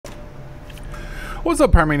What's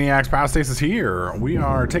up, Pyromaniacs? Palastasis here. We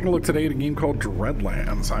are taking a look today at a game called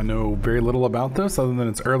Dreadlands. I know very little about this other than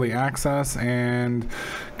it's early access and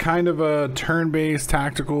kind of a turn-based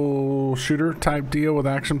tactical shooter type deal with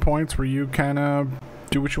action points where you kind of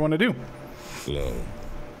do what you want to do. Glow.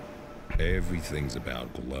 Everything's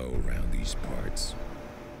about glow around these parts.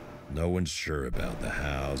 No one's sure about the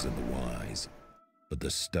hows and the whys, but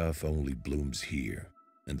the stuff only blooms here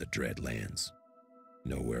in the Dreadlands.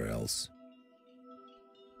 Nowhere else.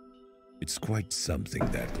 It's quite something,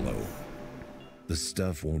 that glow. The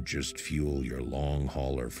stuff won't just fuel your long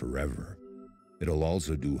hauler forever. It'll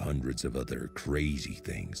also do hundreds of other crazy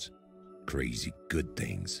things. Crazy good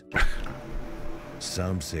things.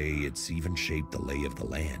 Some say it's even shaped the lay of the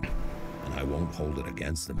land, and I won't hold it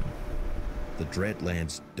against them. The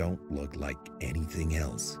Dreadlands don't look like anything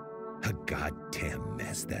else. A goddamn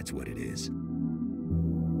mess, that's what it is.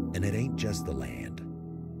 And it ain't just the land.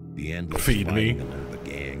 The endless fighting among the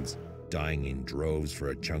gangs, dying in droves for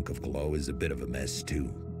a chunk of glow, is a bit of a mess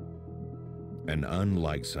too. And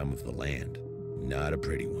unlike some of the land, not a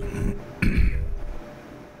pretty one.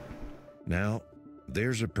 Now,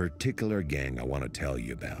 there's a particular gang I want to tell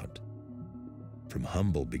you about. From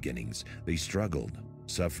humble beginnings, they struggled,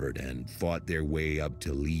 suffered, and fought their way up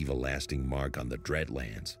to leave a lasting mark on the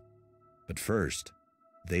Dreadlands. But first,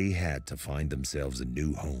 they had to find themselves a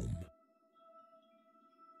new home.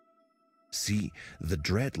 See, the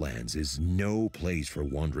Dreadlands is no place for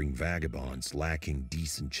wandering vagabonds lacking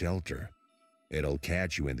decent shelter. It'll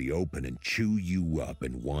catch you in the open and chew you up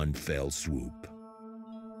in one fell swoop.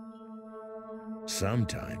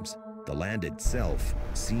 Sometimes, the land itself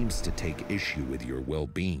seems to take issue with your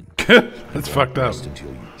well-being. That's fucked up.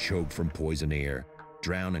 Until you choke from poison air,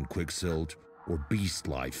 drown in quicksilver, or beast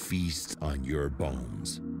life feasts on your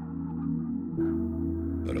bones.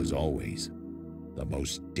 But as always, the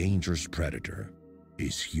most dangerous predator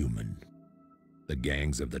is human. The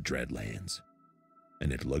gangs of the Dreadlands.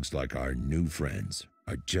 And it looks like our new friends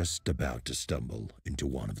are just about to stumble into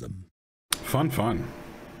one of them. Fun.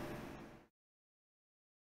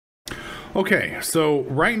 Okay, so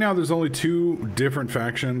right now there's only two different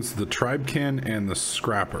factions, the Tribekin and the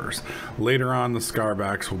Scrappers. Later on, the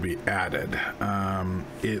Scarbacks will be added.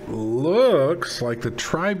 It looks like the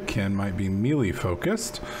Tribekin might be melee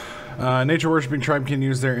focused. Nature-worshipping Tribekin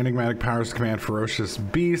use their enigmatic powers to command ferocious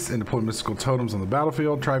beasts and deploy mystical totems on the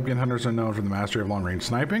battlefield. Tribekin hunters are known for the mastery of long-range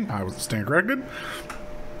sniping. I was stand corrected.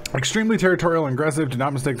 Extremely territorial and aggressive. Do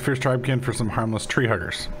not mistake the fierce Tribekin for some harmless tree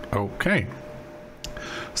huggers. Okay.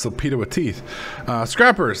 So PETA with teeth.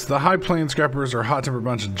 Scrappers. The High Plains Scrappers are a hot-tempered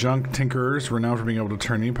bunch of junk tinkerers renowned for being able to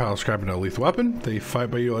turn any pile of scrap into a lethal weapon. They fight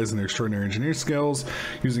by utilizing their extraordinary engineering skills,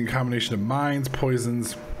 using a combination of mines,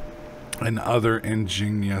 poisons, and other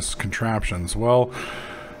ingenious contraptions. Well,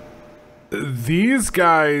 these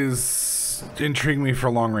guys intrigue me for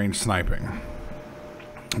long-range sniping,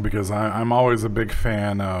 because I'm always a big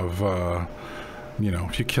fan of you know,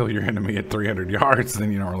 if you kill your enemy at 300 yards,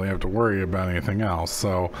 then you don't really have to worry about anything else.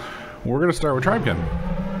 So we're going to start with Tribekin.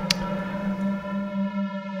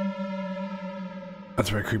 That's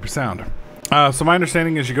a very creepy sound. So my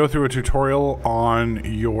understanding is you go through a tutorial on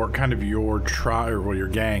your your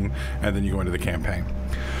gang, and then you go into the campaign.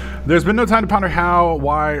 There's been no time to ponder how,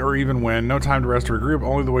 why, or even when. No time to rest or regroup.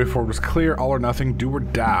 Only the way forward was clear. All or nothing. Do or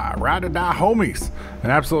die. Ride or die, homies.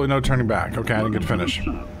 And absolutely no turning back. Okay, I didn't get to finish.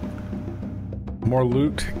 More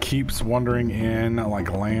loot keeps wandering in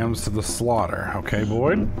like lambs to the slaughter. Okay,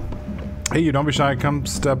 Boyd? Hey, you don't be shy. Come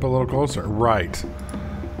step a little closer. Right.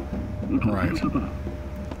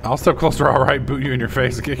 I'll step closer, all right. Boot you in your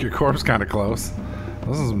face and kick your corpse kind of close.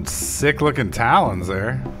 Those are some sick-looking talons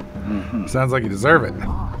there. Sounds like you deserve it.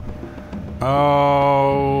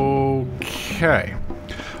 Okay.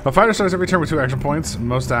 A fighter starts every turn with 2 action points.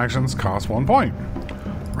 Most actions cost 1 point.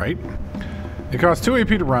 Right? It costs 2 AP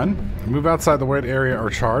to run. Move outside the wet area or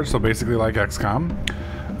charge, so basically like Xcom.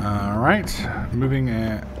 Alright. Moving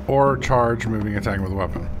or charge, moving, attacking with a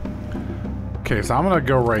weapon. Okay, so I'm going to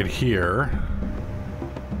go right here.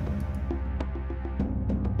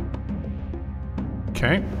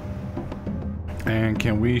 Okay. And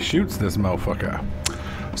can we shoot this motherfucker?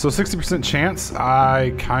 So 60% chance.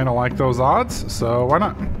 I kind of like those odds, so why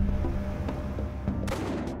not?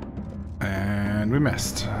 And we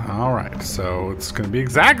missed. Alright, so it's going to be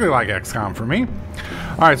exactly like XCOM for me.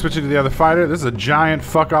 Alright, switching to the other fighter. This is a giant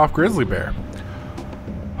fuck-off grizzly bear.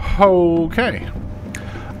 Okay.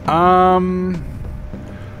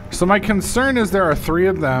 So my concern is there are 3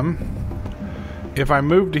 of them. If I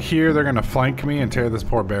move to here, they're going to flank me and tear this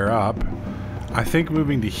poor bear up. I think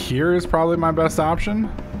moving to here is probably my best option.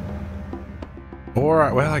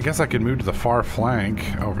 Or, well, I guess I could move to the far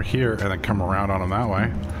flank over here and then come around on him that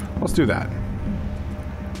way. Let's do that.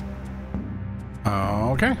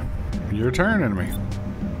 Okay. Your turn, enemy.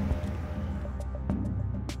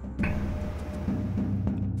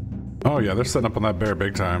 Oh yeah, they're setting up on that bear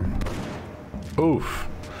big time. Oof.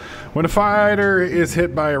 When a fighter is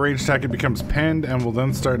hit by a ranged attack, it becomes pinned and will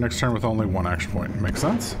then start next turn with only one action point. Makes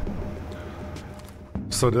sense?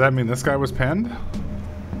 So did that mean this guy was pinned?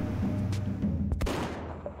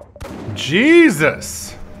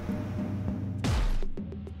 Jesus!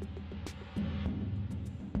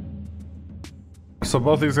 So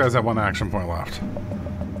both these guys have one action point left.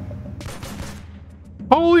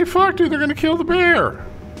 Holy fuck, dude, they're gonna kill the bear!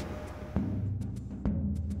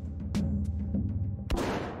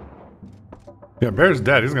 Yeah, bear's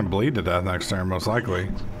dead. He's gonna bleed to death next turn, most likely.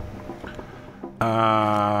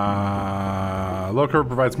 Low cover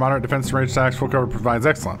provides moderate defense to ranged attacks. Full cover provides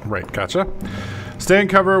excellent. Right, gotcha. Stay in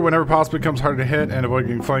cover whenever possible becomes harder to hit and avoid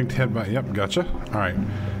getting flanked hit by... Yep, gotcha. Alright.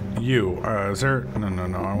 You. Is there...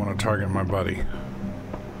 No. I want to target my buddy.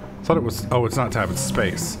 Thought it was... Oh, it's not tab. It's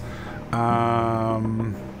space.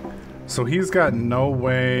 So he's got no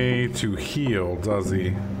way to heal, does he?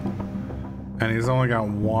 And he's only got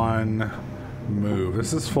one move.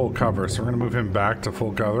 This is full cover, so we're going to move him back to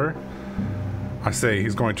full cover. I say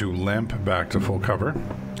he's going to limp back to full cover.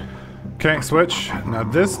 Okay, switch. Now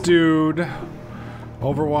this dude...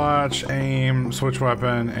 Overwatch, aim, switch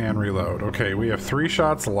weapon, and reload. Okay, we have 3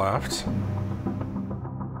 shots left.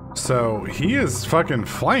 So, he is fucking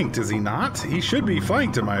flanked, is he not? He should be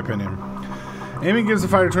flanked, in my opinion. Aiming gives the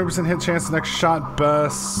fighter 20% hit chance the next shot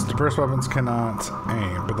burst. Burst weapons cannot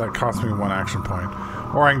aim, but that costs me 1 action point.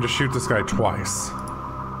 Or I can just shoot this guy twice.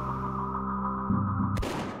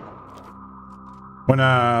 When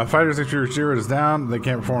a fighter's HP 0 is down, they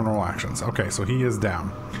can't perform normal actions. Okay, so he is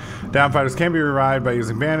down. Down fighters can be revived by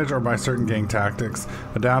using bandage or by certain gang tactics.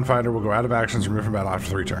 A down fighter will go out of actions removed from battle after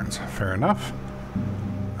 3 turns. Fair enough.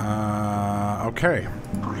 Okay.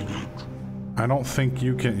 I don't think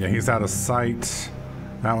you can... Yeah, he's out of sight.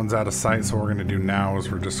 That one's out of sight, so what we're going to do now is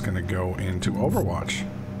we're just going to go into Overwatch.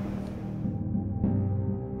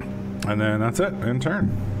 And then that's it. In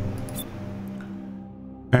turn.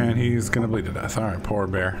 And he's going to bleed to death. Alright, poor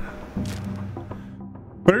bear.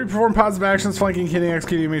 Whenever you perform positive actions, flanking, hitting,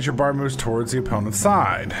 executing, means your bar moves towards the opponent's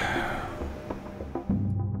side.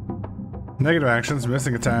 Negative actions,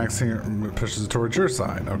 missing attacks, pushes it towards your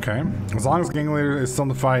side. Okay. As long as the gang leader is still in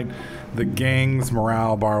the fight, the gang's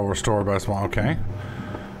morale bar will restore by a small... Okay.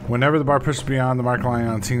 Whenever the bar pushes beyond the mark line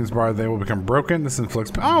on a team's bar, they will become broken. This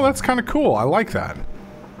inflicts... Oh, that's kind of cool. I like that.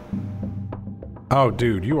 Oh,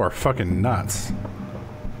 dude, you are fucking nuts.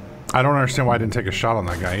 I don't understand why I didn't take a shot on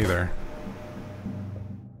that guy either.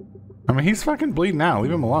 I mean, he's fucking bleeding out.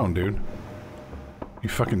 Leave him alone, dude. You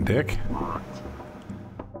fucking dick.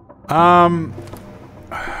 Yeah,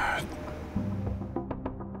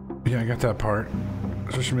 I got that part.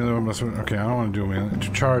 Switch melee weapon. Okay, I don't want to do melee.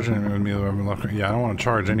 To charge enemy with melee weapon. Yeah, I don't want to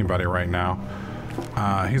charge anybody right now.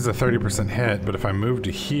 He's a 30% hit, but if I move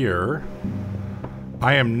to here,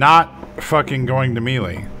 I am not fucking going to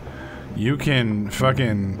melee. You can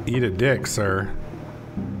fucking eat a dick, sir.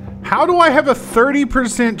 How do I have a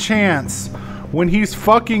 30% chance when he's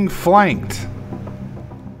fucking flanked?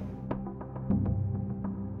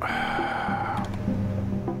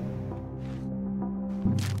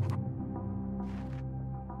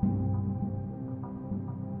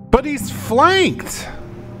 But he's flanked!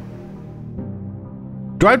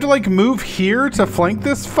 Do I have to, like, move here to flank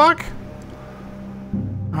this fuck?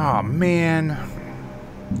 Oh, man.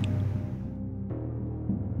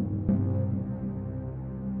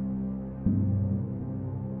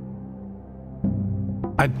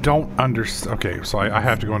 I don't understand. Okay, so I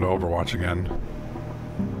have to go into Overwatch again.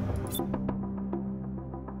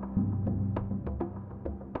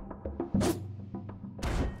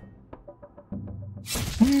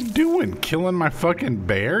 What are you doing? Killing my fucking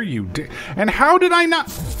bear? You did. And how did I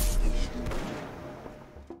not...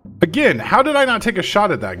 Again, how did I not take a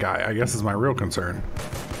shot at that guy? I guess is my real concern.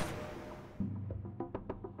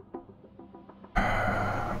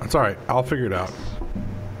 That's alright. I'll figure it out.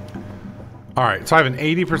 Alright, so I have an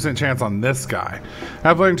 80% chance on this guy.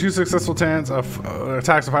 After playing 2 successful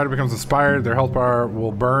attacks, a fighter becomes inspired. Their health bar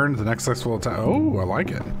will burn. The next successful attack... Oh, I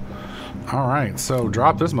like it. Alright, so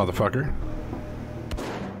drop this motherfucker.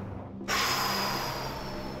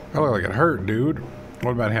 I look like it hurt, dude.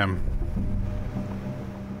 What about him?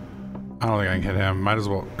 I don't think I can hit him. Might as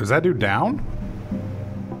well... Is that dude down?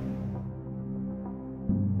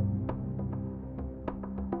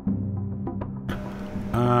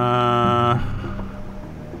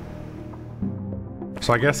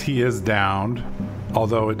 So I guess he is downed,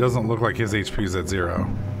 although it doesn't look like his HP is at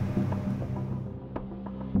 0.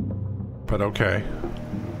 But okay.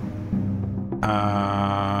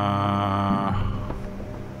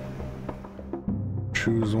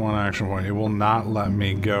 Choose one action point. It will not let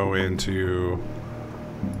me go into...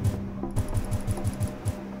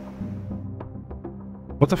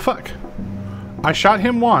 What the fuck? I shot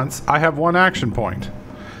him once. I have one action point.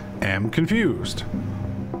 Am confused.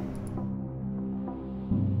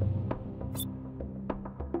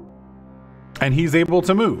 And he's able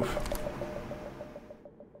to move.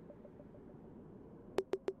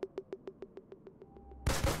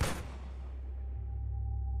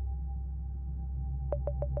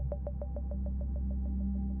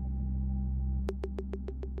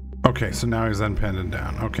 Okay, so now he's unpinned and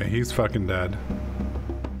down. Okay, he's fucking dead.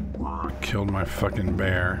 Killed my fucking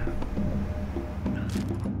bear.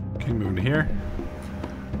 Okay, move to here.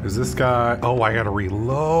 Is this guy... Oh, I gotta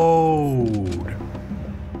reload.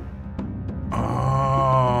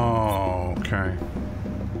 Oh, okay.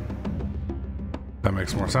 That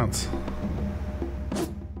makes more sense.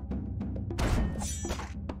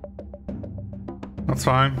 That's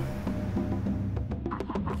fine.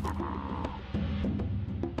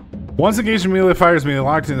 Once engaged in melee fighters, melee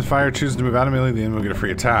locked in the fire chooses to move out of melee, the enemy will get a free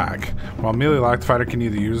attack. While melee locked, the fighter can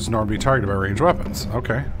neither use nor be targeted by ranged weapons.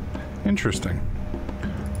 Okay. Interesting.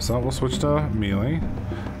 So we'll switch to melee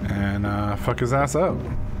and fuck his ass up.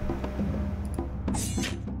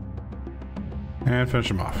 And finish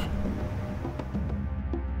him off.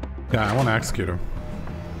 Yeah, I want to execute him.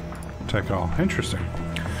 Take all. Interesting.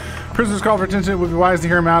 Prisoners call for attention. It would be wise to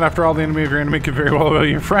hear him out. After all, the enemy of your enemy could very well be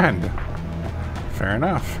your friend. Fair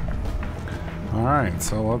enough. Alright,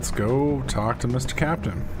 so let's go talk to Mr.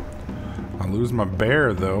 Captain. I lose my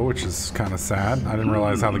bear, though, which is kind of sad. I didn't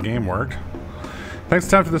realize how the game worked. Thanks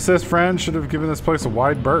a ton for the assist, friend. Should have given this place a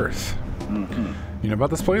wide berth. You know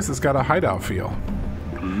about this place? It's got a hideout feel.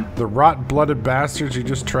 The rot-blooded bastards you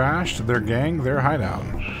just trashed, their gang, their hideout.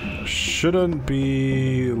 Shouldn't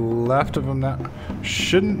be left of them now.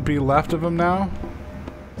 Shouldn't be left of them now,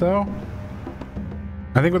 though?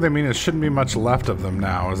 I think what they mean is shouldn't be much left of them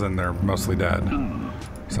now, as in they're mostly dead.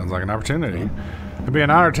 Sounds like an opportunity. It'd be an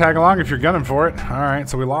honor to tag along if you're gunning for it. Alright,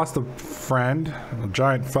 so we lost a friend, a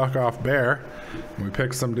giant fuck-off bear. And we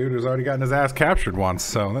picked some dude who's already gotten his ass captured once,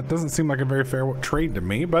 so that doesn't seem like a very fair trade to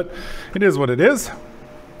me, but it is what it is.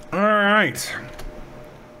 Alright.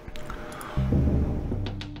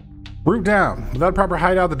 Root down. Without a proper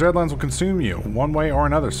hideout, the Dreadlands will consume you, one way or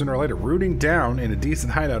another, sooner or later. Rooting down in a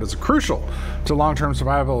decent hideout is crucial to long-term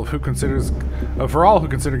survival of who considers, for all who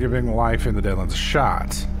consider giving life in the Dreadlands a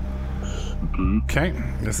shot. Okay,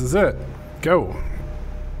 this is it. Go.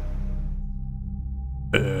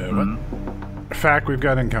 What? Fact, we've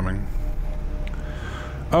got incoming.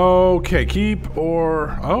 Okay, keep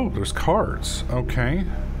or... Oh, there's cards. Okay.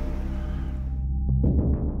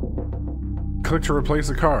 Click to replace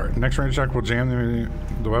a card. Next range check will jam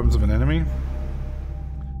the weapons of an enemy.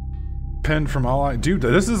 Pinned from all... Dude,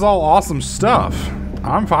 this is all awesome stuff.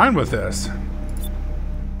 I'm fine with this.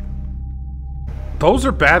 Those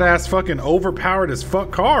are badass fucking overpowered as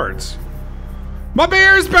fuck cards. My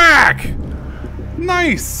bear's back!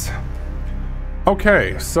 Nice!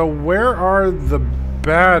 Okay, so where are the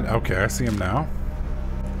bad... Okay, I see him now.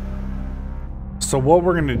 So what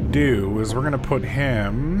we're gonna do is we're gonna put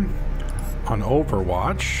him on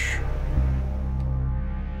Overwatch.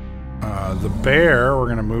 The bear, we're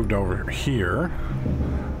gonna move over here.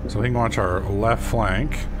 So he can watch our left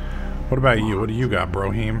flank. What about you? What do you got,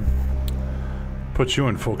 Brohim? Put you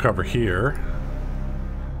in full cover here.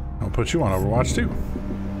 I'll put you on Overwatch too.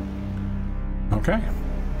 Okay.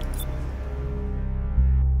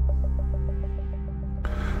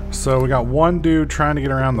 So we got one dude trying to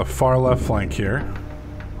get around the far left flank here.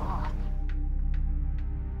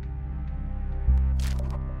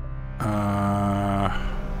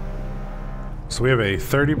 So we have a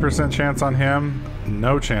 30% chance on him,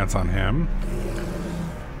 no chance on him.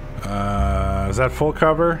 Is that full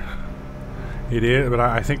cover? It is, but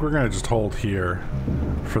I think we're going to just hold here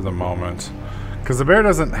for the moment. Because the bear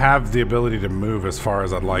doesn't have the ability to move as far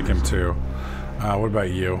as I'd like him to. What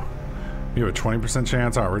about you? You have a 20%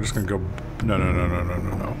 chance? Alright, we're just going to go...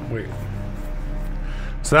 No. Wait.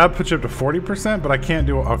 So that puts you up to 40%, but I can't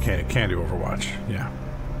do... Okay, I can do Overwatch. Yeah.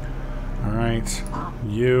 Alright.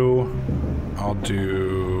 You... I'll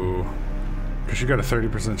do... Because you got a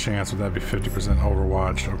 30% chance, would that be 50%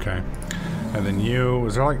 Overwatch? Okay. And then you...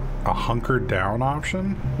 Is there like a hunkered down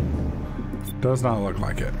option? Does not look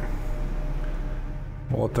like it.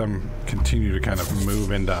 We'll let them continue to kind of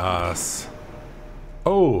move into us.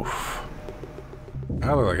 Oh!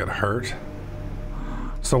 That looked like it hurt.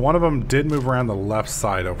 So one of them did move around the left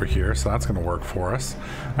side over here, so that's going to work for us.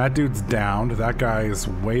 That dude's downed. That guy is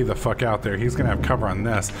way the fuck out there. He's going to have cover on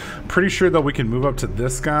this. Pretty sure, though, we can move up to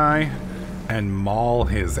this guy and maul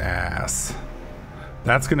his ass.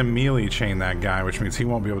 That's going to melee chain that guy, which means he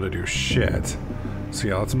won't be able to do shit. So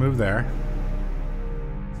yeah, let's move there.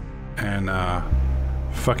 And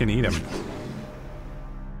fucking eat him.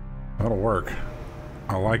 That'll work.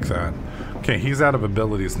 I like that. Okay, he's out of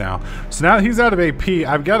abilities now. So now that he's out of AP,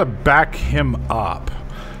 I've got to back him up.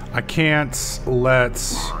 I can't let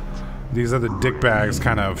these other dickbags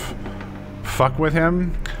kind of fuck with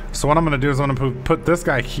him. So what I'm going to do is I'm going to put this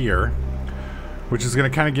guy here, which is going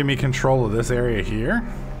to kind of give me control of this area here,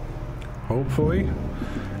 hopefully.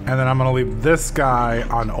 And then I'm going to leave this guy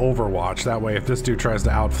on Overwatch. That way, if this dude tries to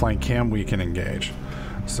outflank him, we can engage.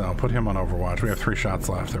 So put him on Overwatch. We have 3 shots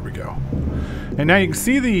left. There we go. And now you can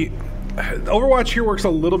see the Overwatch here works a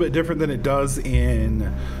little bit different than it does in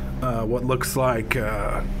what looks like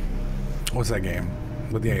what's that game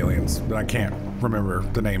with the aliens that I can't remember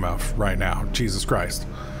the name of right now. Jesus Christ.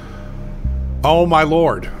 Oh my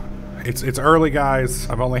Lord. It's early, guys.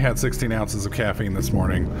 I've only had 16 ounces of caffeine this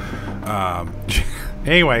morning.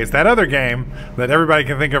 Anyways, that other game that everybody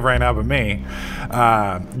can think of right now but me,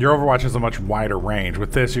 your Overwatch has a much wider range.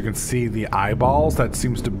 With this, you can see the eyeballs. That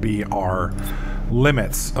seems to be our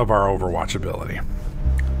limits of our Overwatch ability. I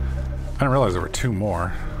didn't realize there were 2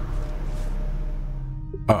 more.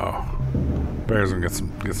 Uh-oh. Bear's gonna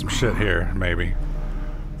get some shit here, maybe.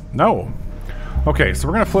 No. Okay, so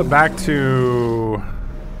we're gonna flip back to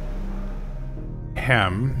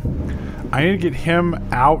him. I need to get him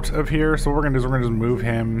out of here, so what we're gonna do is we're gonna just move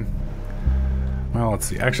him. Well, let's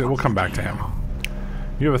see. Actually, we'll come back to him.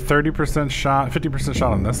 You have a 30% shot, 50%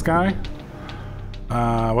 shot on this guy.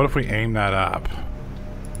 What if we aim that up?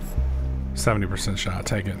 70% shot.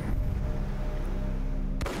 Take it.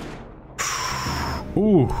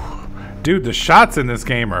 Ooh. Dude, the shots in this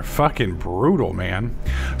game are fucking brutal, man.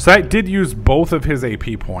 So I did use both of his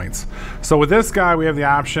AP points. So with this guy, we have the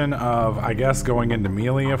option of, I guess, going into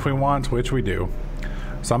melee if we want, which we do.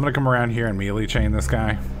 So I'm going to come around here and melee chain this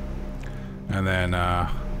guy. And then,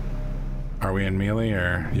 are we in melee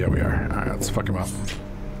or? Yeah, we are. All right, let's fuck him up.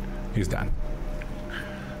 He's done.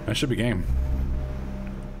 That should be game.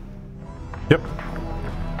 Yep.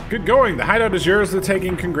 Good going. The hideout is yours to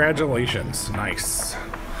taking. Congratulations. Nice.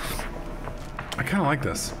 I kind of like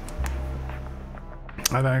this.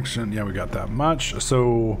 Live action. Yeah, we got that much.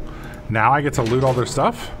 So now I get to loot all their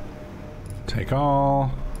stuff. Take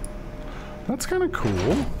all. That's kind of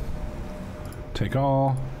cool. Take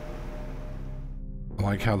all. I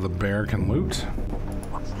like how the bear can loot.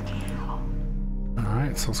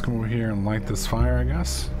 Alright, so let's come over here and light this fire, I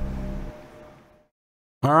guess.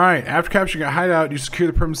 Alright, after capturing a hideout, you secure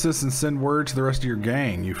the premises and send word to the rest of your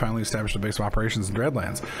gang. You finally established a base of operations in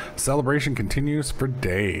Dreadlands. Celebration continues for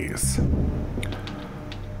days.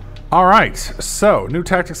 Alright, so new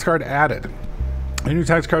tactics card added. The new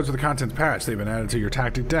tactics cards with the contents patch. They've been added to your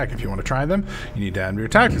tactic deck. If you want to try them, you need to add them to your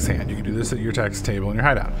tactics hand. You can do this at your tactics table in your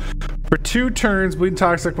hideout. For 2 turns, Bleeding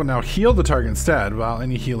Toxic will now heal the target instead, while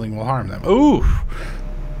any healing will harm them. Oof!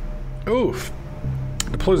 Oof.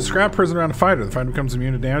 Deploys a scrap prison around a fighter. The fighter becomes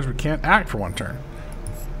immune to damage but can't act for 1 turn.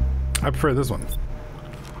 I prefer this one.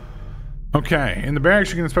 Okay, in the barracks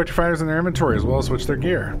you can inspect your fighters in their inventory as well as switch their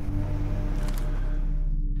gear.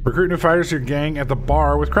 Recruit new fighters to your gang at the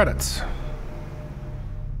bar with credits.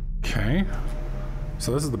 Okay.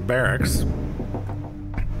 So this is the barracks.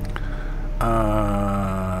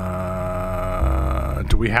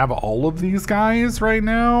 Do we have all of these guys right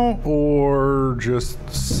now or just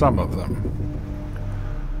some of them?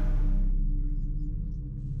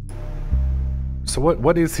 So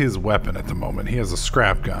what is his weapon at the moment? He has a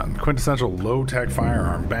scrap gun. Quintessential low-tech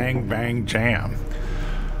firearm. Bang, bang, jam.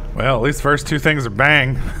 Well, at least the first 2 things are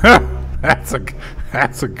bang. That's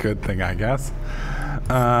a good thing, I guess.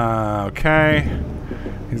 Okay.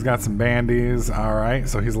 He's got some bandies. Alright,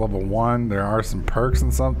 so he's level 1. There are some perks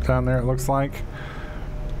and stuff down there, it looks like.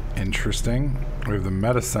 Interesting. We have the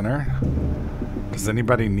Meta Center. Does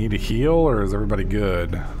anybody need a heal, or is everybody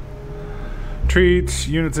good? Treat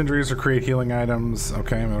units' injuries or create healing items.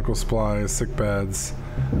 Okay, medical supplies, sick beds.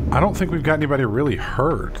 I don't think we've got anybody really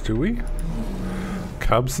hurt, do we?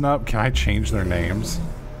 Cub Snub. Can I change their names?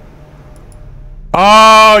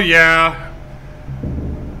 Oh, yeah.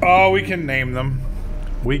 Oh, we can name them.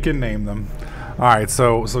 We can name them. All right,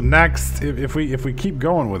 so next, if we keep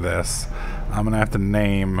going with this, I'm gonna have to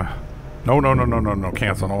name. No,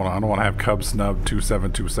 cancel. I don't want to have Cub Snub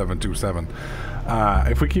 272727.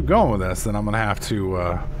 If we keep going with this, then I'm gonna have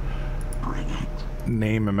to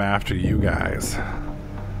name him after you guys.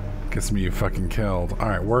 Gets me you fucking killed.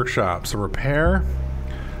 Alright, workshop. So repair.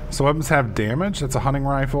 So weapons have damage. That's a hunting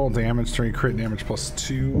rifle. Damage 3, crit damage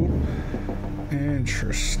 +2.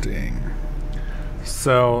 Interesting.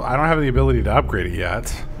 So I don't have the ability to upgrade it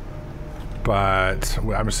yet. But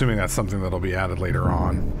I'm assuming that's something that'll be added later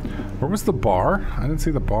on. Where was the bar? I didn't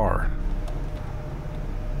see the bar.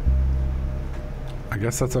 I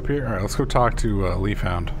guess that's up here. Alright, let's go talk to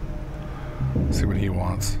Leafhound. See what he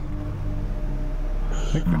wants.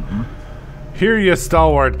 Hear ye,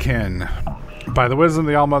 stalwart kin. By the wisdom of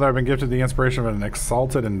the All-Mother, I've been gifted the inspiration of an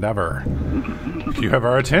exalted endeavor. You have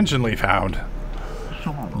our attention, Leafhound.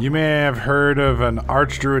 You may have heard of an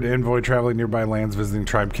archdruid envoy traveling nearby lands visiting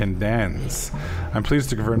tribekin dens. I'm pleased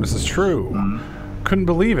to confirm this is true. Couldn't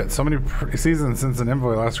believe it. So many seasons since an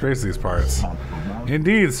envoy last graced these parts.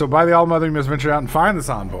 Indeed, so by the All-Mother, you must venture out and find this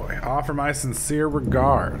envoy. Offer my sincere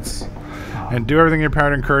regards. And do everything in your power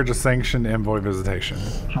to encourage a sanctioned envoy visitation.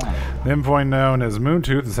 The envoy known as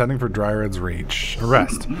Moontooth is heading for Dryred's Reach.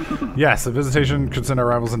 Arrest. Yes, a visitation could send our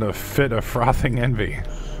rivals into a fit of frothing envy.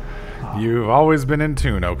 You've always been in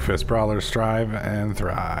tune, Oak Fist Brawlers. Strive and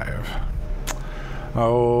thrive.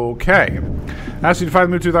 Okay. Ask you to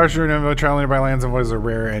find the Moontooth Archer and envoy traveling nearby lands. Envoys are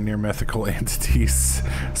rare and near mythical entities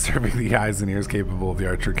serving the eyes and ears capable of the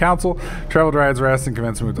Archer Council. Travel Dryad's Rest and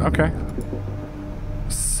commence Moontooth. Okay.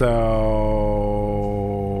 So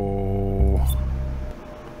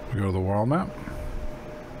we go to the world map.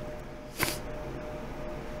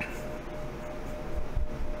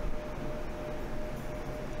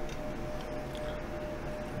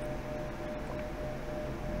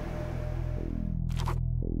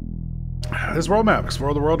 This world map.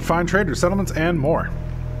 Explore the world to find traders, settlements, and more.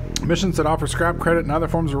 Missions that offer scrap, credit, and other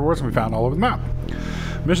forms of rewards can be found all over the map.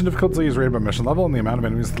 Mission difficulty is rated by mission level and the amount of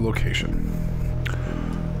enemies at the location.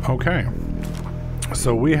 Okay.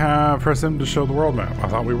 So we have press him to show the world map. I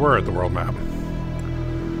thought we were at the world map.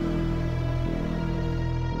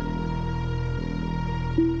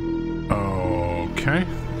 Okay.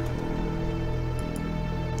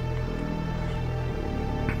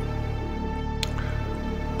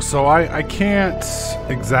 So I can't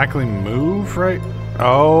exactly move, right?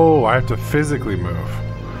 Oh, I have to physically move.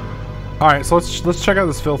 Alright, so let's check out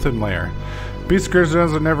this filth-hidden lair. Beast creatures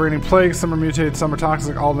are never any plague. Some are mutated, some are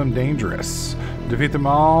toxic, all of them dangerous. Defeat them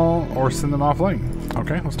all or send them offline.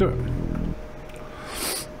 Okay, let's do it.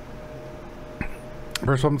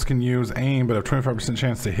 Burst weapons can use aim, but have 25%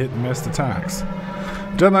 chance to hit and miss attacks.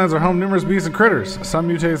 Dreadlands are home to numerous beasts and critters. Some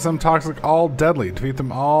mutated, some toxic, all deadly. Defeat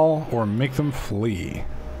them all or make them flee.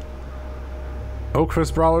 Oak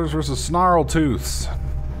Fist Brawlers versus Snarl Tooths.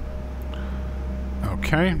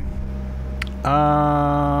 Okay.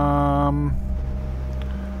 I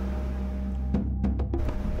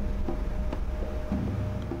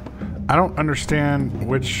don't understand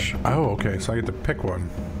which... Oh, okay, so I get to pick one.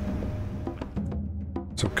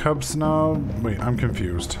 So Cub Snub... Wait, I'm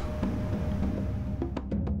confused.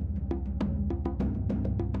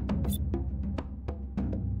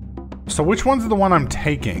 So which one's the one I'm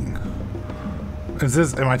taking? Is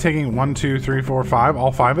this... Am I taking 1, 2, 3, 4, 5?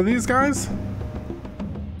 All 5 of these guys?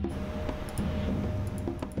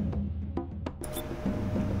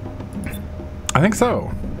 I think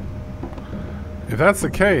so. If that's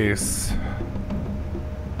the case...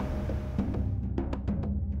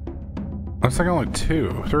 Looks like only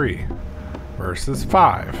 2, 3 versus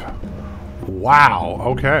 5. Wow,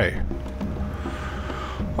 okay.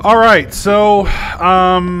 Alright, so,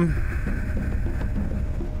 I'll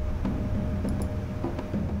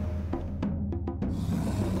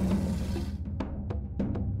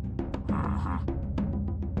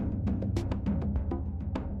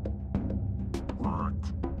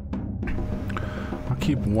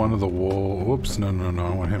keep one of the wolves. Whoops, no,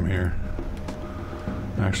 I want him here.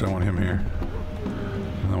 Actually, I want him here.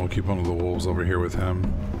 And then we'll keep one of the wolves over here with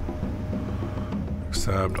him.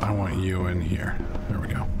 Except, I want you in here. There we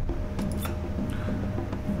go.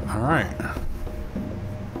 Alright.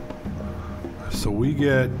 So we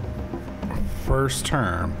get first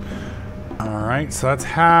term. Alright, so that's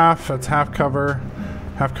half cover.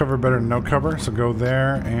 Half cover better than no cover, so go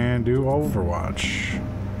there and do Overwatch.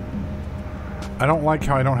 I don't like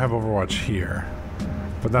how I don't have Overwatch here,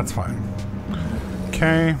 but that's fine.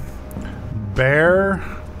 Okay, Bear,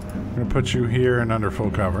 I'm going to put you here and under full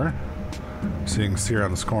cover, so you can see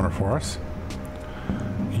around this corner for us.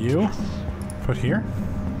 You, put here.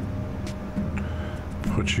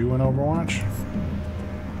 Put you in Overwatch.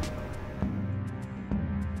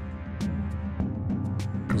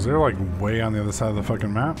 Because they're like way on the other side of the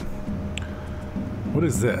fucking map. What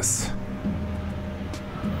is this?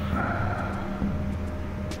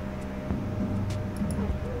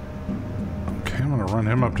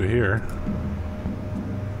 run him up to here.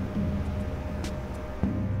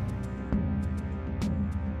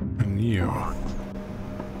 And you.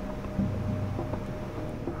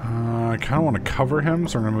 I kind of want to cover him,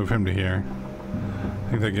 so I'm going to move him to here. I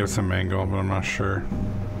think that gives some angle, but I'm not sure.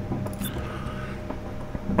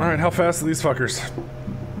 Alright, how fast are these fuckers?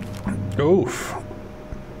 Oof.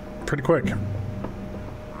 Pretty quick.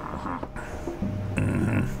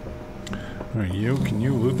 Alright, you, can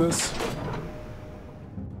you loot this?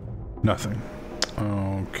 Nothing.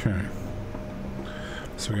 Okay.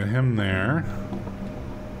 So we got him there.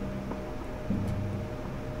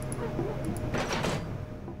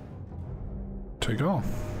 Take all.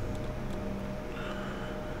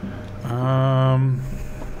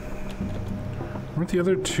 Aren't the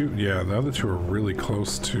other two? Yeah, the other two are really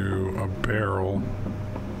close to a barrel.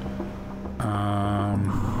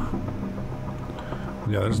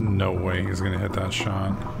 Yeah, there's no way he's gonna hit that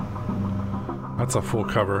shot. That's a full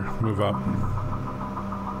cover. Move up.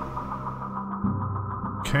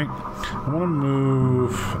 Okay. I want to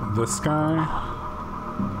move this guy.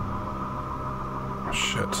 Oh,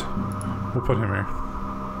 shit. We'll put him here.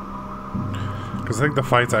 Because I think the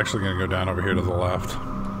fight's actually going to go down over here to the left.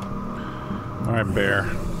 Alright, bear.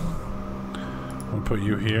 We'll put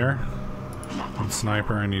you here. And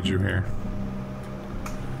sniper, I need you here.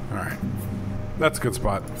 Alright. That's a good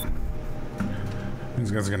spot. These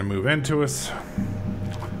guys are going to move into us.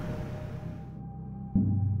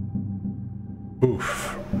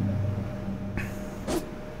 Oof.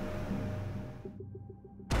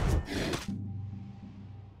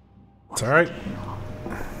 It's alright.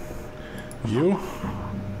 You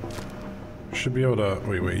should be able to...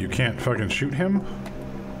 Wait, you can't fucking shoot him?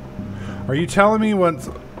 Are you telling me what...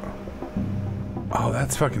 Oh,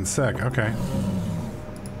 that's fucking sick. Okay.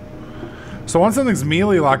 So once something's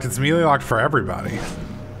melee locked, it's melee locked for everybody.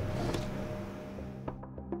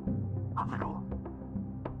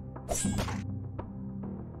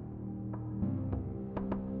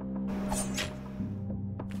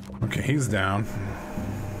 Okay, he's down.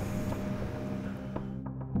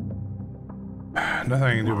 Nothing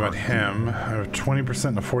I can do about him. I have 20%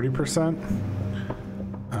 and a 40%.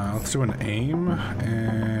 Let's do an aim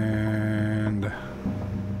and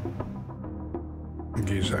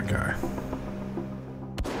engage that guy.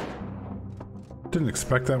 Didn't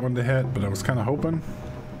expect that one to hit, but I was kind of hoping.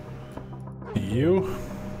 You.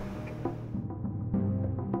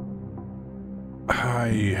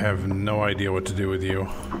 I have no idea what to do with you.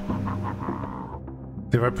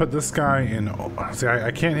 If I put this guy in... See,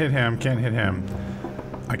 I can't hit him, can't hit him.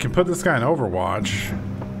 I can put this guy in Overwatch,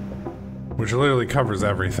 which literally covers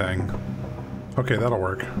everything. Okay, that'll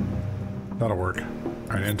work. That'll work.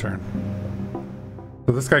 Alright, intern.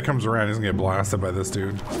 So this guy comes around, he's gonna get blasted by this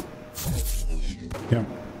dude. Yep.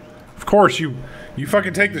 Of course, you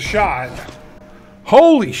fucking take the shot.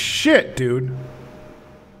 Holy shit, dude.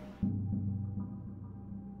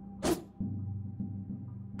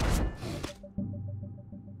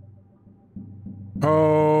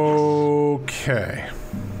 Okay.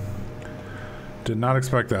 Did not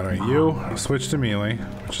expect that. Alright, you switch to melee,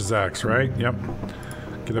 which is axe, right? Yep.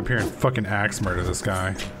 Get up here and fucking axe murder this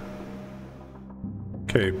guy.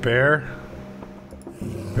 Okay, bear.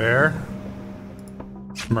 Bear.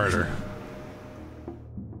 Murder.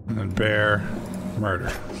 And then bear.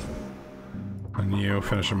 Murder. And you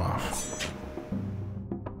finish him off.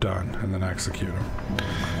 Done. And then execute him.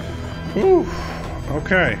 Whew.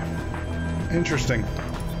 Okay. Interesting.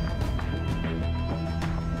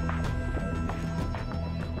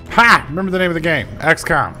 Ha! Remember the name of the game.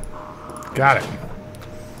 Xcom. Got it.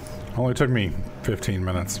 Only took me 15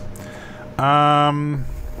 minutes. I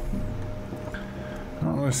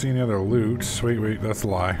don't really see any other loot. Wait, that's a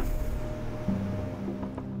lie.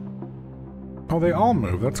 Oh, they all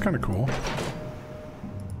move. That's kind of cool.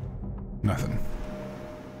 Nothing.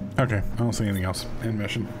 Okay, I don't see anything else in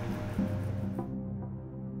mission.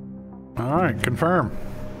 Alright, confirm.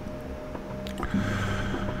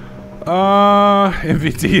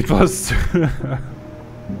 MVP plus 2.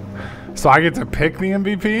 So I get to pick the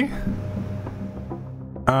MVP?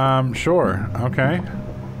 Sure. Okay.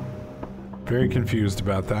 Very confused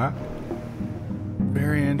about that.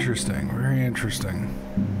 Very interesting. Very interesting.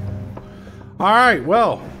 Alright,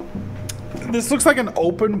 well. This looks like an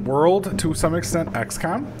open world, to some extent,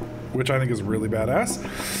 XCOM, which I think is really badass.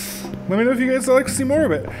 Let me know if you guys would like to see more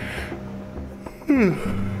of it. You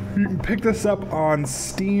can pick this up on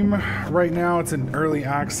Steam right now. It's in early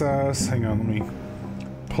access. Hang on, let me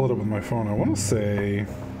pull it up with my phone. I want to say...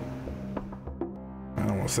 I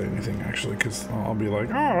don't want to say anything, actually, because I'll be like,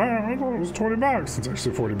 oh, I thought it was $20. It's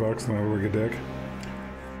actually $40, and I look like a dick.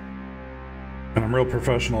 And I'm real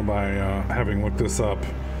professional by having looked this up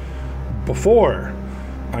before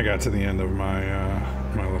I got to the end of my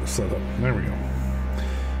my little setup. There we go.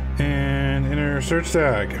 And enter search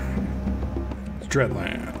tag. It's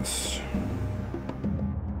Dreadlands.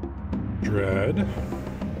 Dreadlands.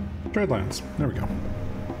 There we go.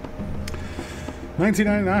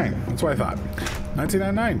 $19.99. That's what I thought.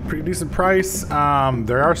 $19.99. Pretty decent price. They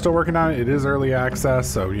are still working on it. It is early access,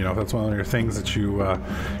 so you know if that's one of your things that you you're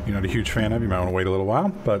not a huge fan of, you might want to wait a little while.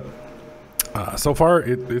 But so far,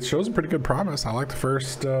 it shows a pretty good promise. I like the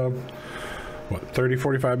first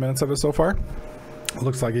 30-45 minutes of it so far.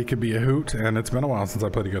 Looks like it could be a hoot, and it's been a while since I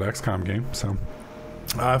played a good XCOM game. So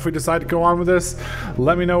if we decide to go on with this,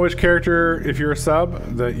 let me know which character, if you're a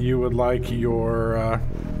sub, that you would like your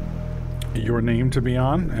name to be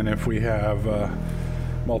on, and if we have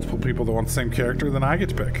multiple people that want the same character, then I get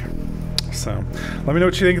to pick. So let me know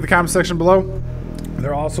what you think in the comment section below.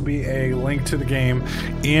 There'll also be a link to the game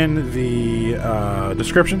in the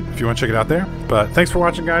description if you want to check it out there. But thanks for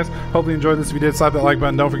watching, guys. Hopefully you enjoyed this. If you did, slap that like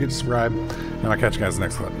button. Don't forget to subscribe, and I'll catch you guys in the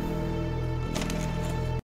next clip.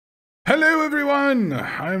 Hello everyone!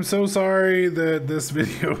 I am so sorry that this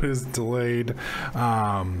video is delayed.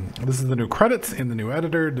 This is the new credits in the new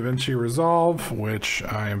editor, DaVinci Resolve, which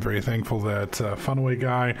I am very thankful that Funaway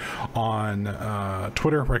guy on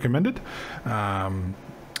Twitter recommended.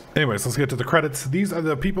 Anyways, let's get to the credits. These are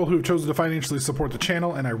the people who have chosen to financially support the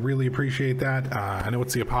channel, and I really appreciate that. I know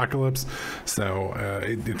it's the apocalypse, so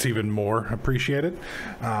it's even more appreciated.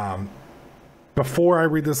 Before I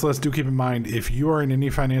read this list, do keep in mind, if you are in any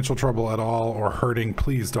financial trouble at all or hurting,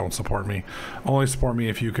 please don't support me. Only support me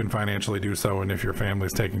if you can financially do so and if your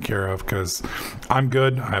family's taken care of, because I'm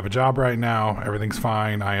good. I have a job right now. Everything's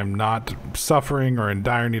fine. I am not suffering or in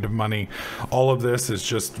dire need of money. All of this is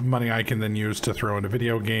just money I can then use to throw into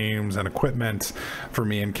video games and equipment for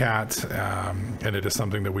me and Kat. And it is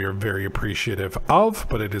something that we are very appreciative of,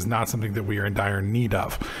 but it is not something that we are in dire need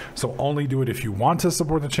of. So only do it if you want to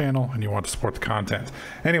support the channel and you want to support the content.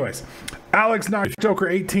 Anyways, Alex Joker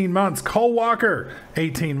 18 months, Cole Walker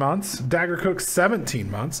 18 months, Dagger Cook 17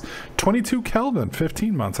 months, 22 Kelvin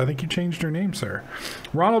 15 months. I think you changed your name, sir.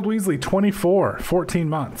 Ronald Weasley 24 14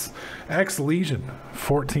 months, X Legion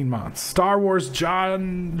 14 months, Star Wars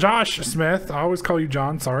Josh Smith, I always call you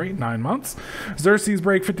John, sorry, 9 months, Xerxes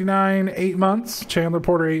Break 59 8 months, Chandler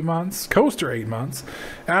Porter 8 months, Coaster 8 months,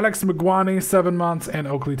 Alex McGuani 7 months, and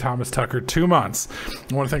Oakley Thomas Tucker 2 months.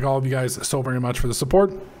 I want to thank all of you guys so very much for the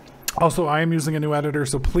support. Also, I am using a new editor,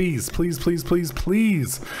 so please, please, please, please,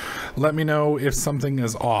 please let me know if something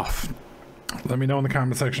is off. Let me know in the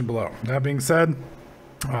comment section below. That being said,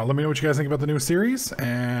 let me know what you guys think about the new series,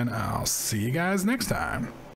 and I'll see you guys next time.